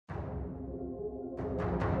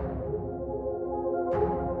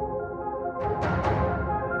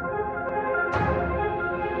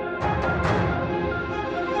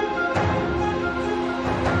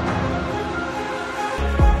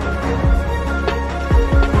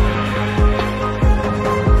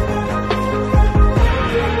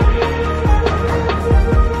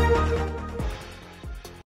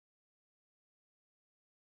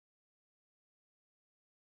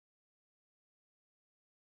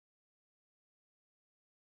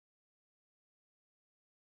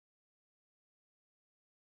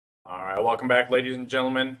All right, welcome back, ladies and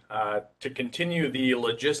gentlemen. To continue the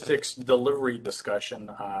logistics delivery discussion,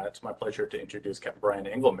 it's my pleasure to introduce Captain Bryan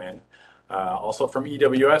Engelmann, also from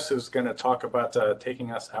EWS, who's going to talk about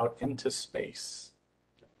taking us out into space.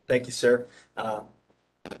 Thank you, sir, for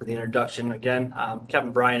the introduction. Again, I'm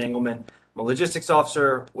Captain Bryan Engelmann. I'm a logistics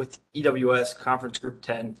officer with EWS Conference Group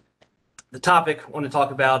 10. The topic I want to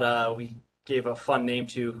talk about, we gave a fun name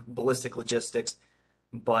to ballistic logistics,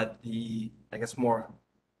 but the, I guess, more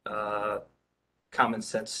common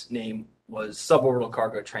sense name was suborbital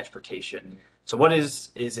cargo transportation. So what is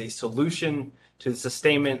a solution to the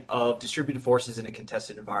sustainment of distributed forces in a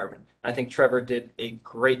contested environment? I think Trevor did a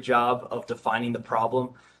great job of defining the problem.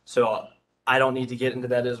 So I don't need to get into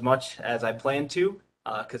that as much as I plan to,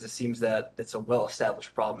 because it seems that it's a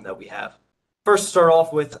well-established problem that we have. First, start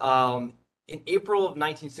off with in April of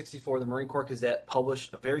 1964, the Marine Corps Gazette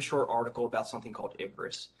published a very short article about something called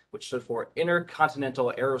ICARUS, which stood for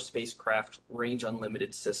Intercontinental Aerospace Craft Range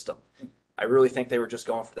Unlimited System. I really think they were just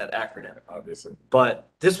going for that acronym. Obviously. But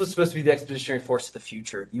this was supposed to be the expeditionary force of the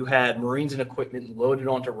future. You had Marines and equipment loaded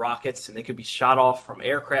onto rockets, and they could be shot off from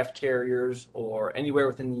aircraft carriers or anywhere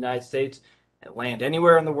within the United States and land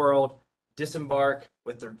anywhere in the world, disembark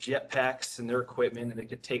with their jetpacks and their equipment, and they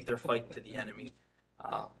could take their fight to the enemy.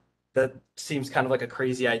 That seems kind of like a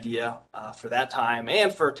crazy idea for that time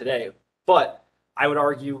and for today. But I would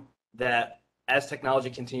argue that as technology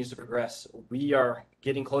continues to progress, we are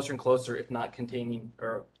getting closer and closer, if not containing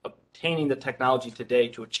or obtaining the technology today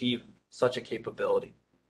to achieve such a capability.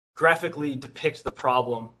 Graphically depicts the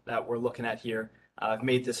problem that we're looking at here. I've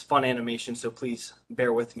made this fun animation, so please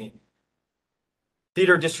bear with me.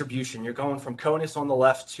 Theater distribution. You're going from CONUS on the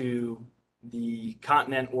left to the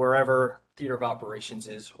continent, wherever theater of operations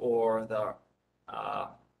is, or the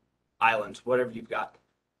islands, whatever you've got.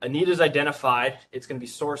 A need is identified. It's going to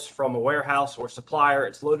be sourced from a warehouse or supplier.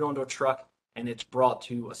 It's loaded onto a truck, and it's brought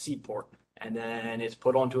to a seaport. And then it's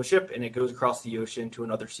put onto a ship, and it goes across the ocean to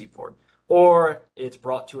another seaport. Or it's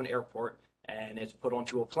brought to an airport, and it's put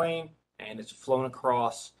onto a plane, and it's flown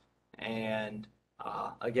across. And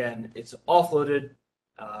again, it's offloaded,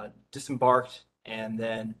 disembarked, and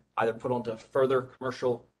then either put onto further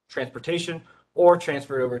commercial transportation or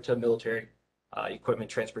transferred over to military equipment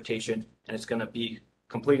transportation. And it's going to be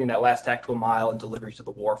completing that last tactical mile and delivery to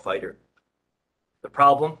the warfighter. The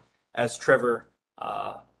problem, as Trevor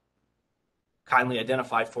kindly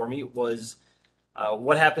identified for me, was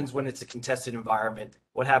what happens when it's a contested environment?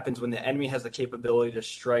 What happens when the enemy has the capability to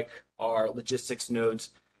strike our logistics nodes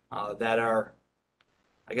that are,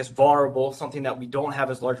 I guess, vulnerable, something that we don't have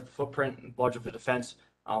as large of a footprint, large of a defense,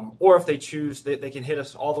 or if they choose, they can hit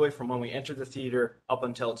us all the way from when we enter the theater up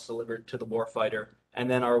until it's delivered to the warfighter. And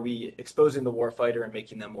then are we exposing the warfighter and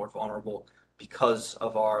making them more vulnerable because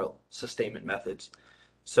of our sustainment methods?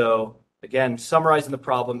 So again, summarizing the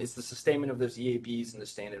problem is the sustainment of those EABs and the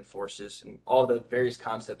stand-in forces and all the various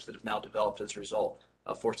concepts that have now developed as a result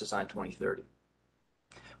of Force Design 2030.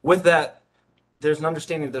 With that, there's an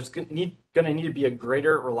understanding that there's going to need to be a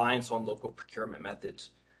greater reliance on local procurement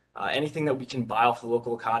methods. Anything that we can buy off the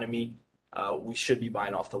local economy, we should be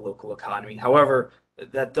buying off the local economy. However,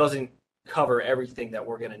 that doesn't cover everything that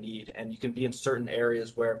we're going to need, and you can be in certain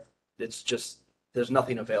areas where it's just there's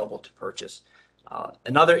nothing available to purchase.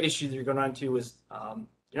 Another issue that you're going to run into is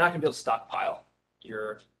you're not going to be able to stockpile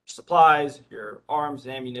your supplies, your arms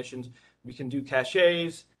and ammunitions. We can do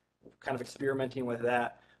caches, kind of experimenting with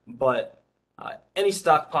that, but any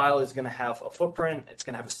stockpile is going to have a footprint, it's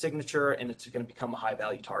going to have a signature, and it's going to become a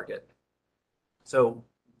high-value target. So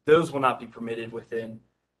those will not be permitted within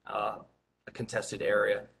a contested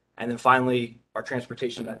area. And then finally, our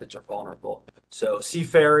transportation methods are vulnerable. So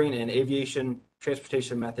seafaring and aviation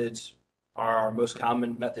transportation methods are our most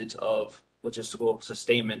common methods of logistical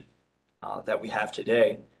sustainment that we have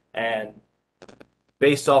today. And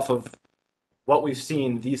based off of what we've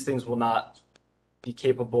seen, these things will not be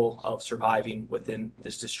capable of surviving within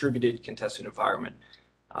this distributed contested environment.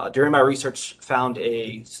 During my research, found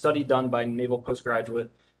a study done by Naval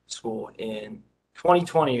Postgraduate School in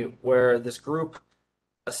 2020 where this group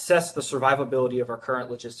assessed the survivability of our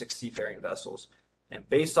current logistics seafaring vessels. And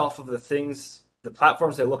based off of the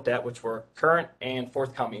platforms they looked at, which were current and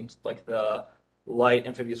forthcoming, like the light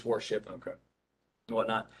amphibious warship and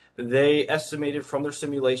whatnot, they estimated from their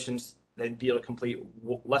simulations they'd be able to complete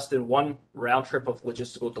less than one round trip of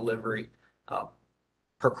logistical delivery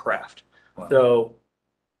per craft. Wow. So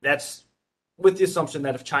that's with the assumption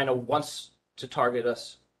that if China wants to target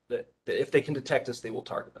us, that if they can detect us, they will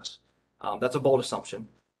target us. That's a bold assumption,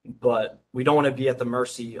 but we don't want to be at the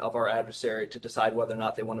mercy of our adversary to decide whether or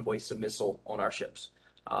not they want to waste a missile on our ships.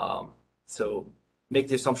 So make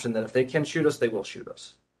the assumption that if they can shoot us, they will shoot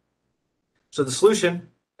us. So the solution,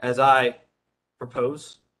 as I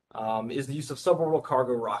propose, is the use of suborbital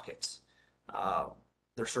cargo rockets.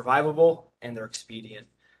 They're survivable and they're expedient.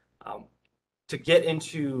 To get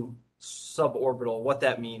into suborbital, what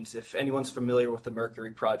that means, if anyone's familiar with the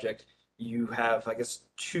Mercury project, you have, I guess,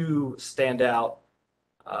 two standout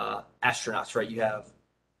astronauts, right? You have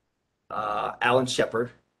Alan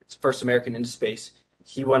Shepard, first American into space.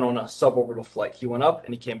 He went on a suborbital flight. He went up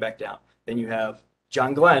and he came back down. Then you have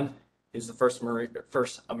John Glenn, who's the first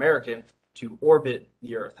American to orbit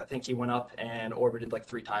the Earth. I think he went up and orbited like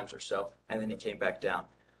 3 times or so, and then he came back down.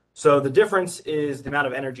 So the difference is the amount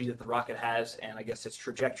of energy that the rocket has, and I guess its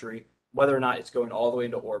trajectory, whether or not it's going all the way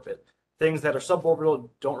into orbit. Things that are suborbital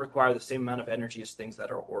don't require the same amount of energy as things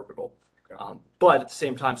that are orbital. Okay. But at the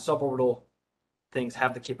same time, suborbital things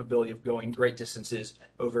have the capability of going great distances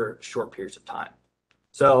over short periods of time.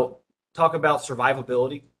 So talk about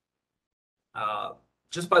survivability.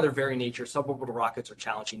 Just by their very nature, suborbital rockets are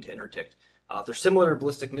challenging to interdict. They're similar to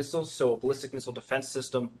ballistic missiles, so a ballistic missile defense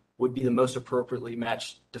system would be the most appropriately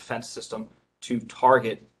matched defense system to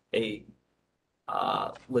target a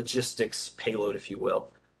logistics payload, if you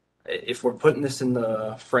will. If we're putting this in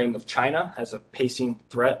the frame of China as a pacing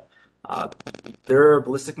threat, their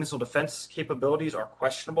ballistic missile defense capabilities are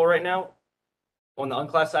questionable right now. On the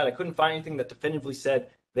unclassed side, I couldn't find anything that definitively said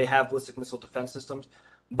they have ballistic missile defense systems,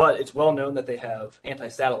 but it's well known that they have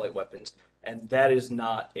anti-satellite weapons, and that is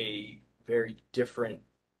not a very different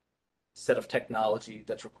set of technology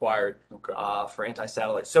that's required for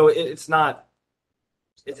anti-satellite. So it's not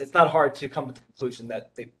hard to come to the conclusion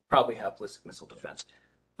that they probably have ballistic missile defense.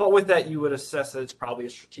 But with that, you would assess that it's probably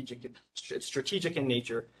strategic in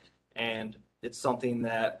nature, and it's something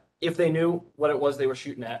that if they knew what it was they were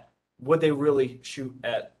shooting at, would they really shoot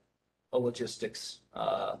at a logistics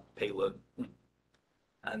payload?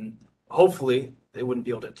 And hopefully they wouldn't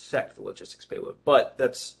be able to detect the logistics payload, but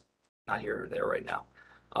that's not here or there right now.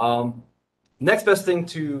 Next best thing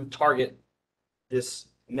to target this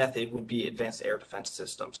method would be advanced air defense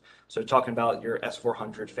systems. So talking about your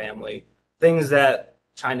S-400 family, things that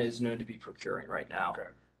China is known to be procuring right now. Okay.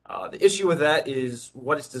 The issue with that is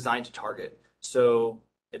what it's designed to target. So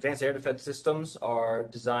advanced air defense systems are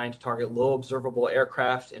designed to target low observable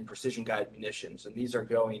aircraft and precision guided munitions. And these are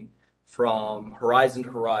going from horizon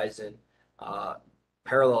to horizon,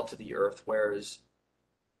 parallel to the Earth, whereas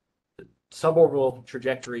the suborbital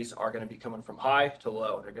trajectories are going to be coming from high to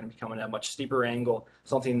low. They're going to be coming at a much steeper angle,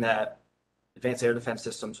 something that advanced air defense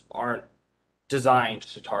systems aren't designed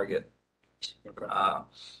to target. Okay.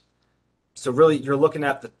 So really, you're looking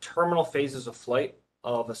at the terminal phases of flight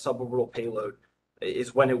of a suborbital payload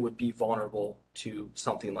is when it would be vulnerable to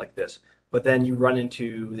something like this. But then you run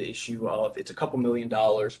into the issue of it's a couple $1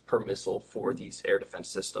 million per missile for these air defense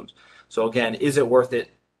systems. So again, is it worth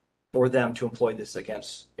it for them to employ this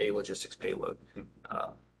against a logistics payload?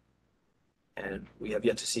 And we have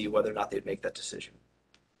yet to see whether or not they'd make that decision.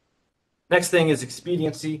 Next thing is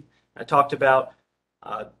expediency. I talked about,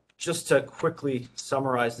 just to quickly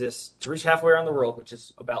summarize this, to reach halfway around the world, which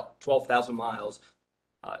is about 12,000 miles,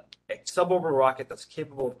 a suborbital rocket that's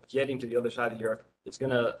capable of getting to the other side of the Earth, it's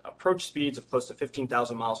going to approach speeds of close to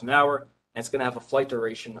 15,000 miles an hour, and it's going to have a flight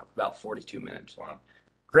duration of about 42 minutes. Wow.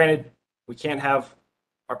 Granted, we can't have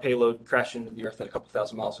our payload crash into the Earth at a couple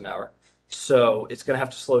thousand miles an hour, so it's going to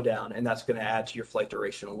have to slow down, and that's going to add to your flight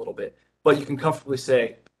duration a little bit. But you can comfortably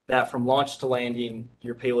say that from launch to landing,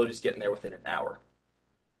 your payload is getting there within an hour.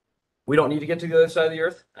 We don't need to get to the other side of the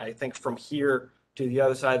Earth. I think from here to the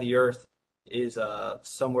other side of the Earth is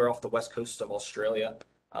somewhere off the west coast of Australia.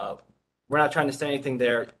 We're not trying to say anything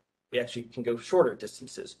there. We actually can go shorter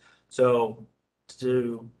distances. So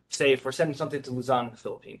to say if we're sending something to Luzon in the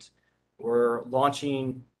Philippines, we're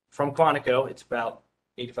launching from Quantico, it's about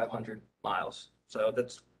 8,500 miles. So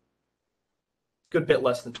that's a good bit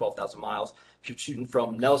less than 12,000 miles. If you're shooting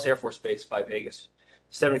from Nellis Air Force Base by Vegas,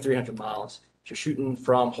 7,300 miles. If you're shooting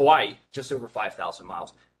from Hawaii, just over 5,000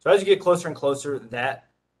 miles. So as you get closer and closer, that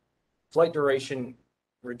flight duration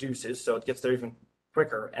reduces, so it gets there even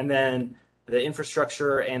quicker. And then the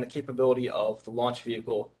infrastructure and the capability of the launch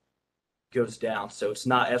vehicle goes down. So it's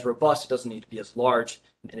not as robust, it doesn't need to be as large,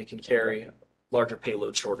 and it can carry larger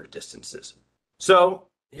payload shorter distances. So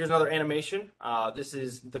here's another animation. This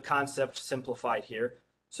is the concept simplified here.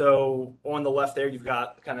 So on the left there, you've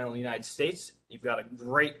got the continental United States. You've got a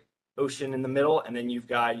great ocean in the middle, and then you've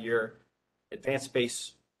got your advanced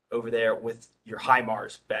base over there with your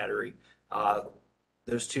HIMARS battery.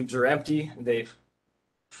 Those tubes are empty. They've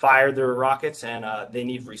fired their rockets, and they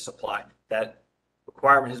need resupply. That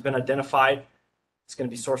requirement has been identified. It's going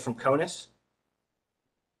to be sourced from CONUS.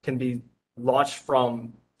 can be launched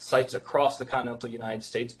from sites across the continental United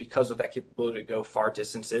States because of that capability to go far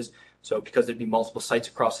distances. So because there'd be multiple sites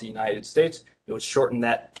across the United States, it would shorten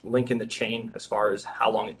that link in the chain as far as how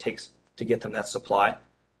long it takes to get them that supply.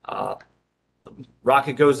 The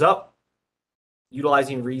rocket goes up,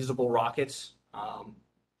 utilizing reusable rockets.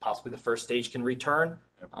 Possibly the first stage can return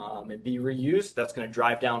and be reused. That's going to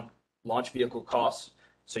drive down launch vehicle costs.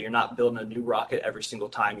 So you're not building a new rocket every single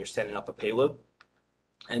time you're setting up a payload.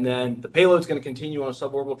 And then the payload's going to continue on a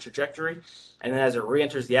suborbital trajectory. And then as it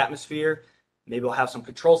re-enters the atmosphere, maybe we'll have some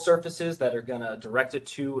control surfaces that are going to direct it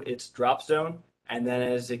to its drop zone. And then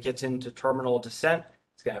as it gets into terminal descent,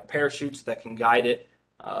 it's going to have parachutes that can guide it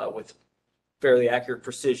with fairly accurate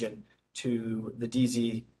precision to the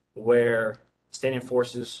DZ where standing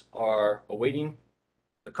forces are awaiting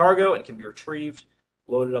the cargo and can be retrieved,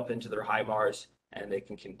 loaded up into their HIMARS, and they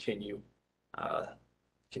can continue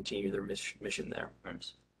their mission there.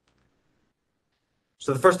 Nice.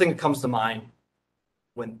 So the first thing that comes to mind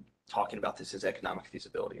when talking about this is economic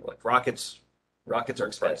feasibility. Like rockets are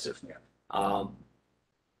expensive. Yeah.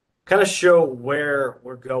 Kind of show where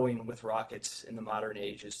we're going with rockets in the modern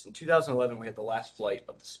ages. In 2011, we had the last flight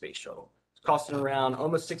of the space shuttle. It's costing around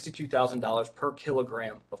almost $62,000 per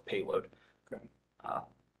kilogram of payload. Okay.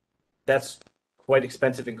 That's quite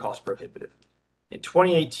expensive and cost prohibitive. In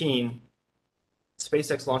 2018,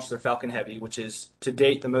 SpaceX launched their Falcon Heavy, which is to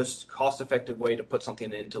date the most cost-effective way to put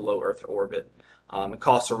something into low Earth orbit. It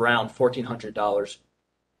costs around $1,400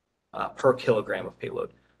 per kilogram of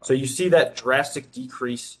payload. So you see that drastic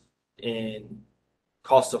decrease in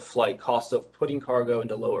cost of flight, cost of putting cargo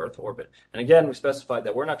into low Earth orbit. And again, we specified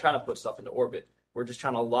that we're not trying to put stuff into orbit. We're just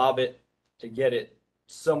trying to lob it to get it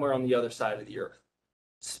somewhere on the other side of the Earth.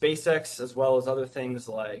 SpaceX, as well as other things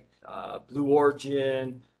like Blue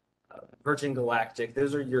Origin, Virgin Galactic,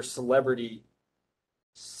 those are your celebrity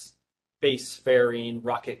spacefaring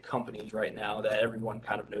rocket companies right now that everyone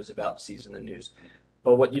kind of knows about, sees in the news.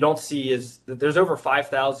 But what you don't see is that there's over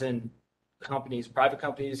 5,000 companies, private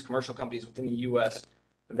companies, commercial companies within the U.S.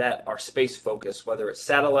 that are space focused, whether it's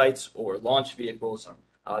satellites or launch vehicles.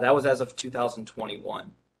 That was as of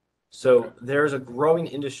 2021. So there's a growing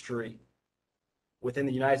industry within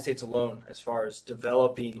the United States alone as far as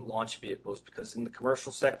developing launch vehicles, because in the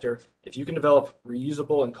commercial sector, if you can develop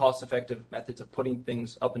reusable and cost-effective methods of putting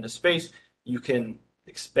things up into space, you can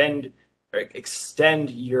extend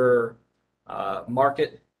your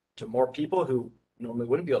market to more people who normally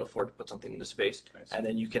wouldn't be able to afford to put something into space. Nice. And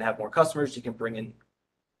then you can have more customers, you can bring in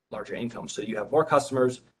larger income. So you have more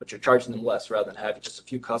customers, but you're charging them less rather than having just a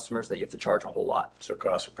few customers that you have to charge a whole lot. So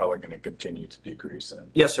costs are probably going to continue to decrease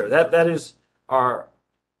then. Yes, sir. That is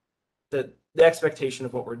the expectation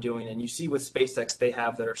of what we're doing. And you see with SpaceX, they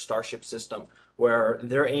have their Starship system where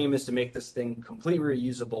their aim is to make this thing completely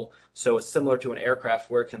reusable. So it's similar to an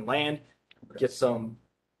aircraft where it can land, get some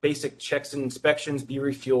basic checks and inspections, be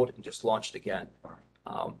refueled, and just launched again.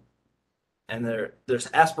 And there's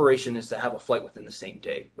aspiration is to have a flight within the same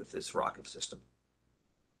day with this rocket system.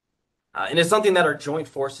 And it's something that our joint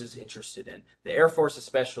force is interested in. The Air Force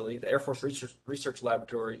especially, the Air Force Research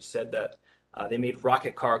Laboratory said that they made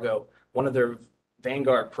rocket cargo one of their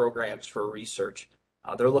vanguard programs for research.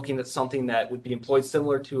 They're looking at something that would be employed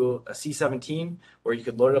similar to a C-17, where you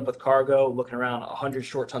could load it up with cargo, looking around 100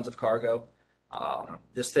 short tons of cargo.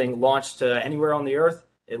 This thing launched to anywhere on the Earth.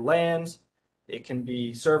 It lands. It can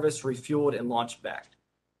be serviced, refueled, and launched back.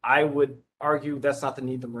 I would argue that's not the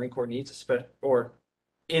need the Marine Corps needs, or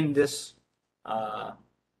in this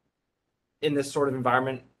sort of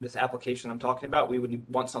environment, this application I'm talking about, we would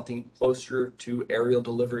want something closer to aerial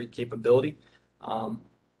delivery capability.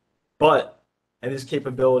 But it is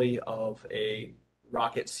capability of a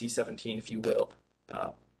rocket C-17, if you will.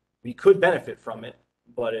 We could benefit from it,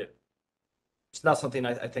 but it's not something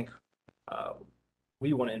I think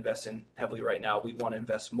we want to invest in heavily right now. We want to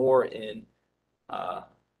invest more in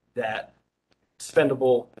that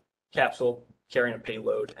expendable capsule carrying a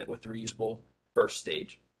payload and with the reusable first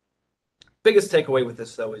stage. Biggest takeaway with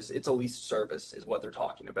this, though, is it's a leased service is what they're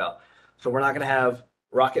talking about. So we're not going to have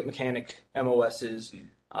rocket mechanic MOSs.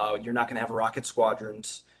 You're not going to have rocket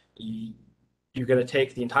squadrons. You're going to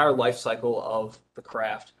take the entire life cycle of the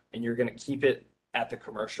craft and you're going to keep it at the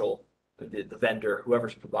commercial, the vendor,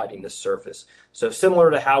 whoever's providing this service. So similar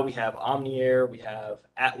to how we have Omni Air, we have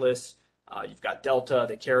Atlas, you've got Delta,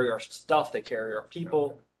 they carry our stuff, they carry our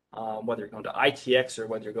people. Whether you're going to ITX or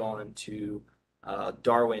whether you're going to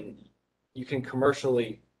Darwin, you can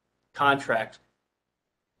commercially contract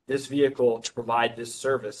this vehicle to provide this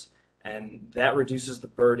service, and that reduces the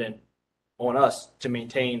burden on us to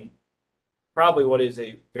maintain probably what is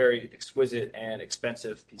a very exquisite and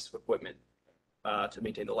expensive piece of equipment to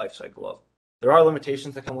maintain the life cycle of. There are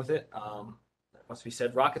limitations that come with it. That must be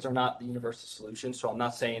said. Rockets are not the universal solution, so I'm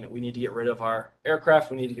not saying we need to get rid of our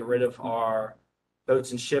aircraft. We need to get rid of our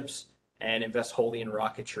boats and ships and invest wholly in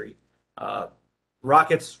rocketry.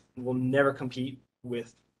 Rockets will never compete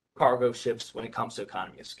with cargo ships when it comes to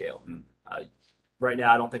economy of scale. Right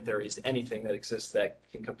now, I don't think there is anything that exists that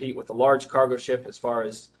can compete with a large cargo ship as far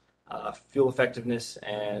as fuel effectiveness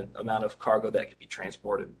and amount of cargo that can be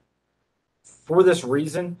transported. For this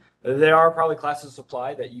reason, there are probably classes of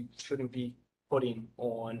supply that you shouldn't be putting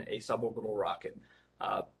on a suborbital rocket.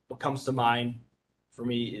 What comes to mind for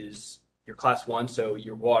me is your class 1, so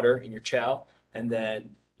your water and your chow, and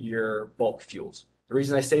then your bulk fuels. The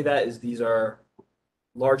reason I say that is these are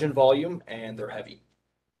large in volume and they're heavy.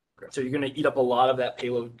 So you're going to eat up a lot of that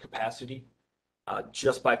payload capacity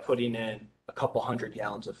just by putting in a couple 100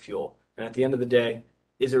 gallons of fuel. And at the end of the day,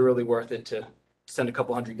 is it really worth it to send a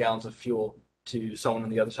couple 100 gallons of fuel to someone on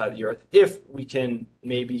the other side of the earth if we can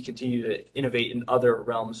maybe continue to innovate in other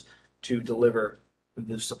realms to deliver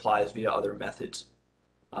the supplies via other methods?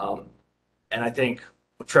 And I think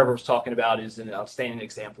what Trevor was talking about is an outstanding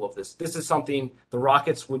example of this. This is something, the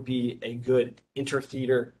rockets would be a good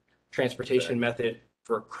inter-theater transportation method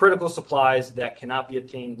for critical supplies that cannot be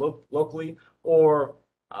obtained locally, or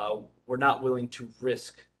we're not willing to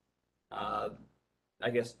risk, I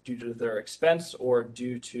guess, due to their expense or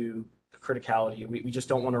due to the criticality. We just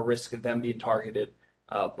don't want to risk them being targeted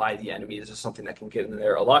by the enemy. This is something that can get in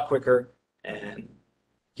there a lot quicker and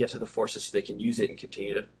get to the forces so they can use it and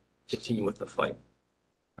continue with the fight.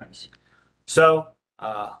 Nice. So,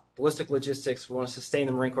 ballistic logistics, we want to sustain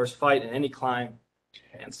the Marine Corps' fight in any climb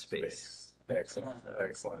and space. Excellent,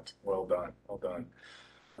 excellent. Well done, well done.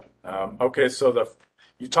 Okay, so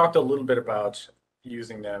you talked a little bit about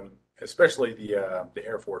using them, especially the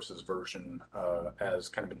Air Force's version as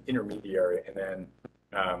kind of an intermediary, and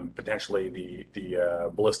then potentially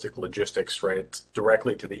the ballistic logistics, right,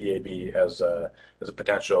 directly to the EAB as a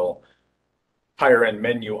potential higher end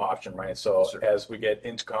menu option, right? So as we get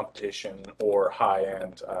into competition or high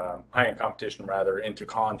end competition rather, into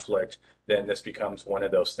conflict, then this becomes one of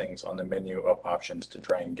those things on the menu of options to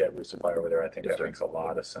try and get resupply over there. I think that makes a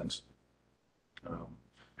lot of sense.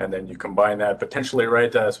 And then you combine that potentially,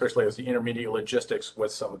 right, especially as the intermediate logistics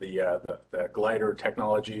with some of the glider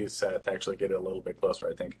technologies to actually get it a little bit closer.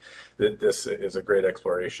 I think that this is a great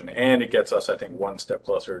exploration, and it gets us, I think, one step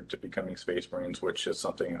closer to becoming Space Marines, which is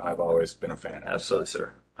something I've always been a fan of. Absolutely,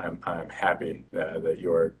 sir. I'm happy that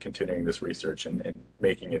you're continuing this research and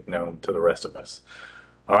making it known to the rest of us.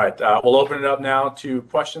 All right, we'll open it up now to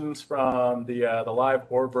questions from the live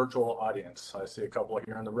or virtual audience. I see a couple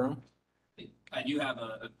here in the room. I do have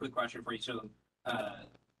a quick question for you. So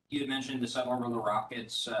you had mentioned the suborbital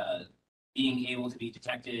rockets being able to be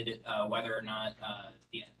detected, whether or not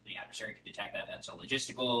the adversary can detect that that's a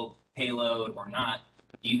logistical payload or not.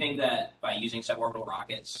 Do you think that by using suborbital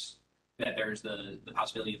rockets that there's the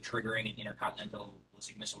possibility of triggering an intercontinental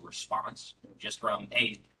ballistic missile response just from,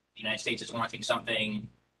 hey, the United States is launching something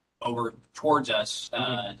over towards us?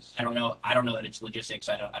 I don't know that it's logistics.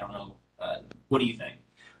 I don't know. What do you think?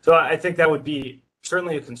 So I think that would be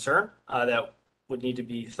certainly a concern that would need to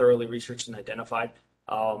be thoroughly researched and identified.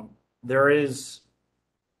 There is,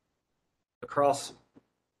 across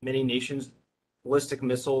many nations, ballistic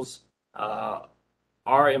missiles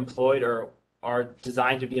are employed or are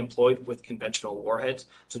designed to be employed with conventional warheads.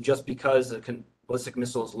 So just because a ballistic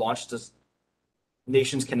missile is launched,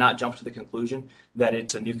 nations cannot jump to the conclusion that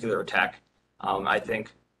it's a nuclear attack. I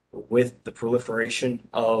think with the proliferation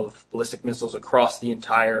of ballistic missiles across the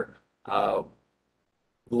entire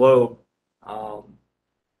globe,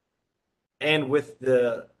 and with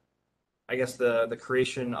the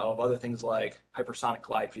creation of other things like hypersonic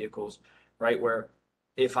glide vehicles, right? Where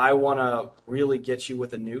if I want to really get you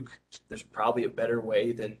with a nuke, there's probably a better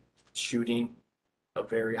way than shooting a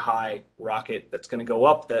very high rocket that's going to go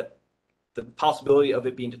up, that the possibility of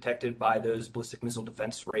it being detected by those ballistic missile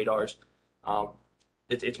defense radars,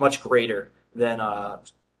 it's much greater than a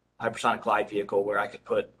hypersonic glide vehicle where I could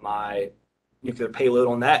put my nuclear payload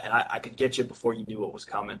on that and I could get you before you knew what was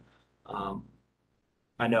coming.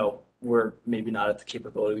 I know we're maybe not at the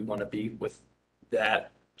capability we want to be with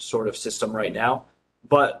that sort of system right now,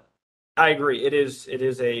 but I agree. It is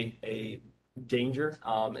a danger.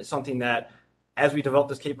 It's something that as we develop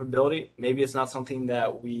this capability, maybe it's not something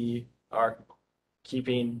that we are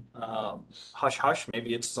keeping hush hush.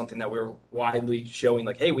 Maybe it's something that we're widely showing,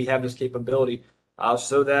 like, hey, we have this capability,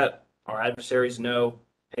 so that our adversaries know,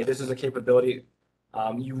 hey, this is a capability.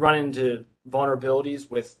 You run into vulnerabilities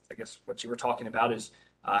with, I guess, what you were talking about is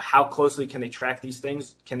how closely can they track these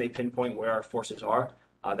things? Can they pinpoint where our forces are?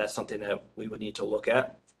 That's something that we would need to look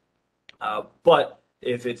at. But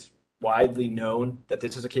if it's widely known that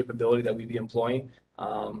this is a capability that we'd be employing,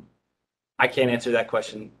 I can't answer that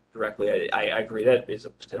question directly. I agree that is a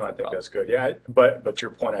potential. I think that's good. Yeah, but to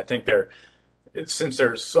your point, I think since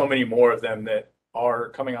there's so many more of them that are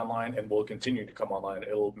coming online and will continue to come online,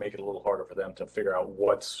 it'll make it a little harder for them to figure out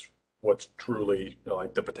what's truly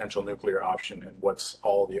like the potential nuclear option and what's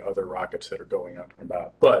all the other rockets that are going out and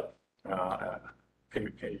about. But a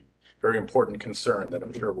very important concern that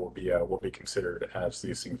I'm sure will be considered as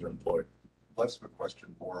these things are employed. Less of a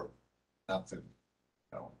question, more not that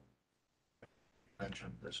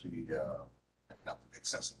mentioned not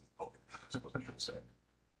excessive. I suppose I should say.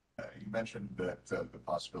 You mentioned that the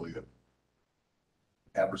possibility that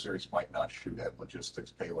adversaries might not shoot at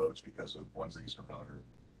logistics payloads because of onesies or another.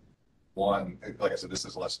 One, like I said, this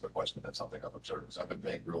is less of a question than something I've observed. I've been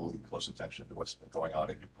paying really close attention to what's been going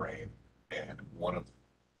on in Ukraine, and one of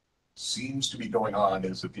seems to be going on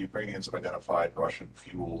is that the Ukrainians have identified Russian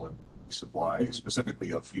fuel and supply,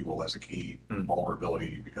 specifically of fuel, as a key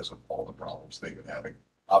vulnerability because of all the problems they've been having.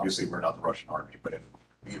 Obviously, we're not the Russian army, but in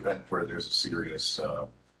the event where there's a serious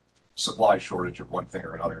supply shortage of one thing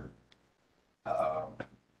or another,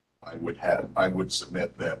 I would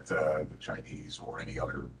submit that the Chinese or any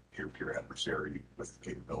other peer-to-peer adversary with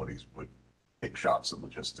capabilities would take shots at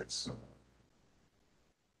logistics,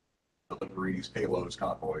 deliveries, payloads,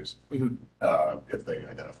 convoys, if they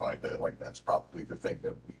identified that, like, that's probably the thing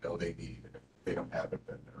that we know they need. And if they don't have it,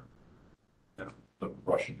 then they're the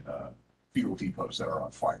Russian fuel depots that are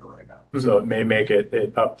on fire right now. So it may make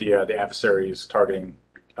it up the adversary's targeting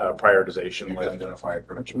prioritization, Identify it,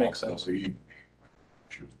 which makes sense.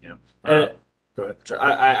 Yeah. Go ahead.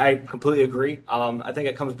 I completely agree. I think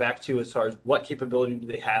it comes back to as far as what capability do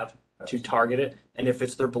they have to target it, and if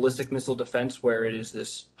it's their ballistic missile defense, where it is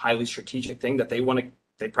this highly strategic thing that they want to,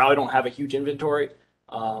 they probably don't have a huge inventory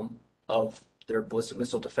of their ballistic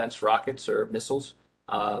missile defense rockets or missiles.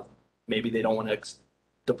 Maybe they don't want to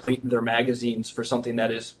deplete their magazines for something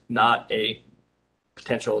that is not a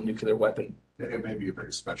potential nuclear weapon. It may be a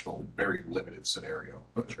very special, very limited scenario.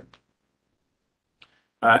 Sure.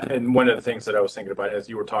 And one of the things that I was thinking about as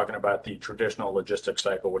you were talking about the traditional logistics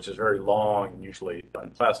cycle, which is very long and usually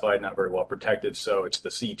unclassified, not very well protected. So it's the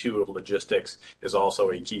C2 of logistics is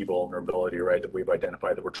also a key vulnerability, right, that we've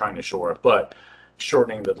identified that we're trying to shore up. But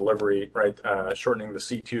shortening the delivery, right, shortening the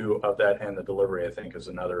C2 of that and the delivery, I think, is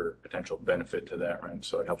another potential benefit to that, right?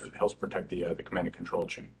 So it helps protect the command and control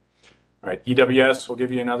chain. All right, EWS, we'll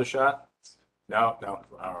give you another shot. No.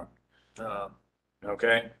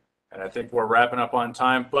 Okay. And I think we're wrapping up on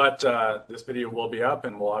time, but this video will be up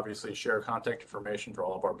and we'll obviously share contact information for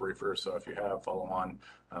all of our briefers. So if you have, follow on.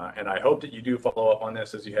 And I hope that you do follow up on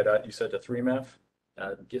this as you head out. You said to 3MEF?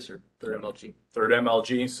 Yes, sir. Third MLG. Third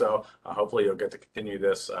MLG. So hopefully you'll get to continue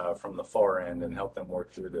this from the far end and help them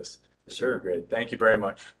work through this. Sure. Great. Thank you very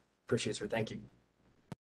much. Appreciate it, sir. Thank you.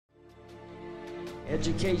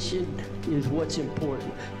 Education is what's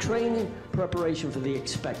important. Training, preparation for the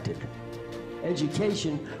expected.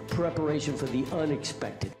 Education, preparation for the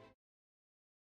unexpected.